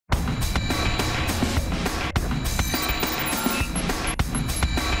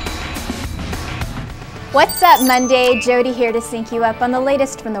What's up, Monday? Jody here to sync you up on the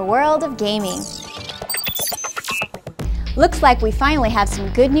latest from the world of gaming. Looks like we finally have some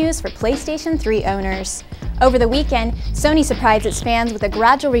good news for PlayStation 3 owners. Over the weekend, Sony surprised its fans with a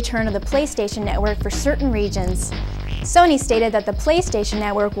gradual return of the PlayStation Network for certain regions. Sony stated that the PlayStation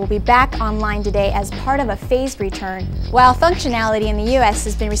Network will be back online today as part of a phased return. While functionality in the US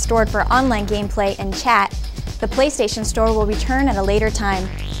has been restored for online gameplay and chat, the PlayStation Store will return at a later time.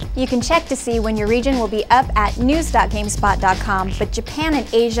 You can check to see when your region will be up at news.gamespot.com, but Japan and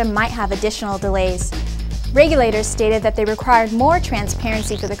Asia might have additional delays. Regulators stated that they required more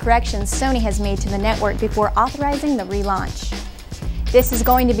transparency for the corrections Sony has made to the network before authorizing the relaunch. This is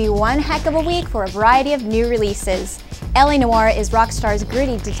going to be one heck of a week for a variety of new releases. LA Noire is Rockstar's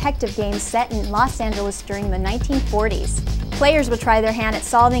gritty detective game set in Los Angeles during the 1940s. Players will try their hand at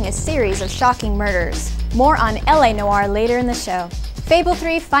solving a series of shocking murders. More on LA Noire later in the show. Fable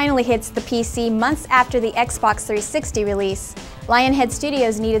 3 finally hits the PC months after the Xbox 360 release. Lionhead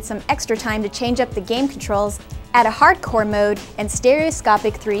Studios needed some extra time to change up the game controls, add a hardcore mode, and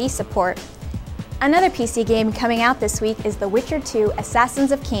stereoscopic 3D support. Another PC game coming out this week is The Witcher 2: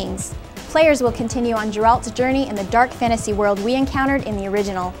 Assassins of Kings. Players will continue on Geralt's journey in the dark fantasy world we encountered in the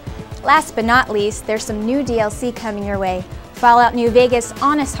original. Last but not least, there's some new DLC coming your way: Fallout New Vegas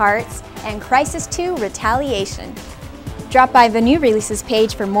Honest Hearts and Crysis 2 Retaliation. Drop by the new releases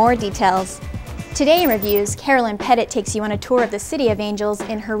page for more details. Today in reviews, Carolyn Pettit takes you on a tour of the City of Angels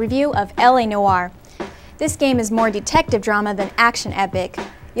in her review of LA Noire. This game is more detective drama than action epic.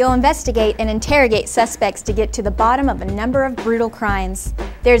 You'll investigate and interrogate suspects to get to the bottom of a number of brutal crimes.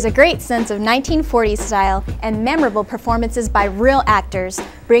 There's a great sense of 1940s style and memorable performances by real actors,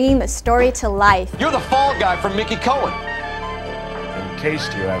 bringing the story to life. You're the fall guy from Mickey Cohen. In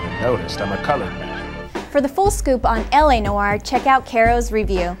case you haven't noticed, I'm a colored man. For the full scoop on LA Noire, check out Caro's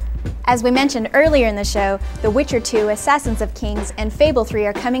review. As we mentioned earlier in the show, The Witcher 2: Assassins of Kings and Fable 3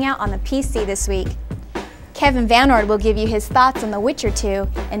 are coming out on the PC this week. Kevin Van Ord will give you his thoughts on The Witcher 2,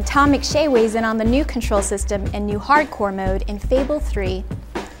 and Tom McShay weighs in on the new control system and new hardcore mode in Fable 3.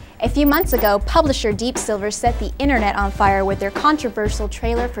 A few months ago, publisher Deep Silver set the internet on fire with their controversial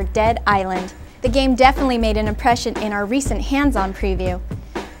trailer for Dead Island. The game definitely made an impression in our recent hands-on preview.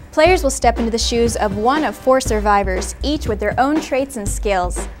 Players will step into the shoes of one of 4 survivors, each with their own traits and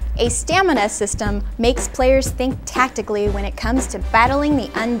skills. A stamina system makes players think tactically when it comes to battling the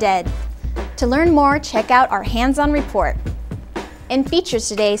undead. To learn more, check out our hands-on report. In features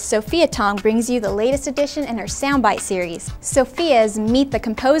today, Sophia Tong brings you the latest edition in her Soundbite series. Sophia's Meet the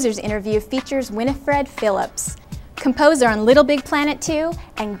Composers interview features Winifred Phillips, composer on Little Big Planet 2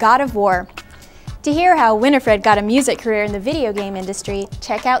 and God of War. To hear how Winifred got a music career in the video game industry,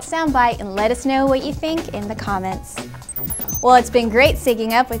 check out Soundbite and let us know what you think in the comments. Well, it's been great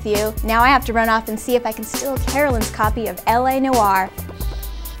syncing up with you. Now I have to run off and see if I can steal Carolyn's copy of LA Noire.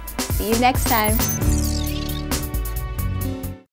 See you next time.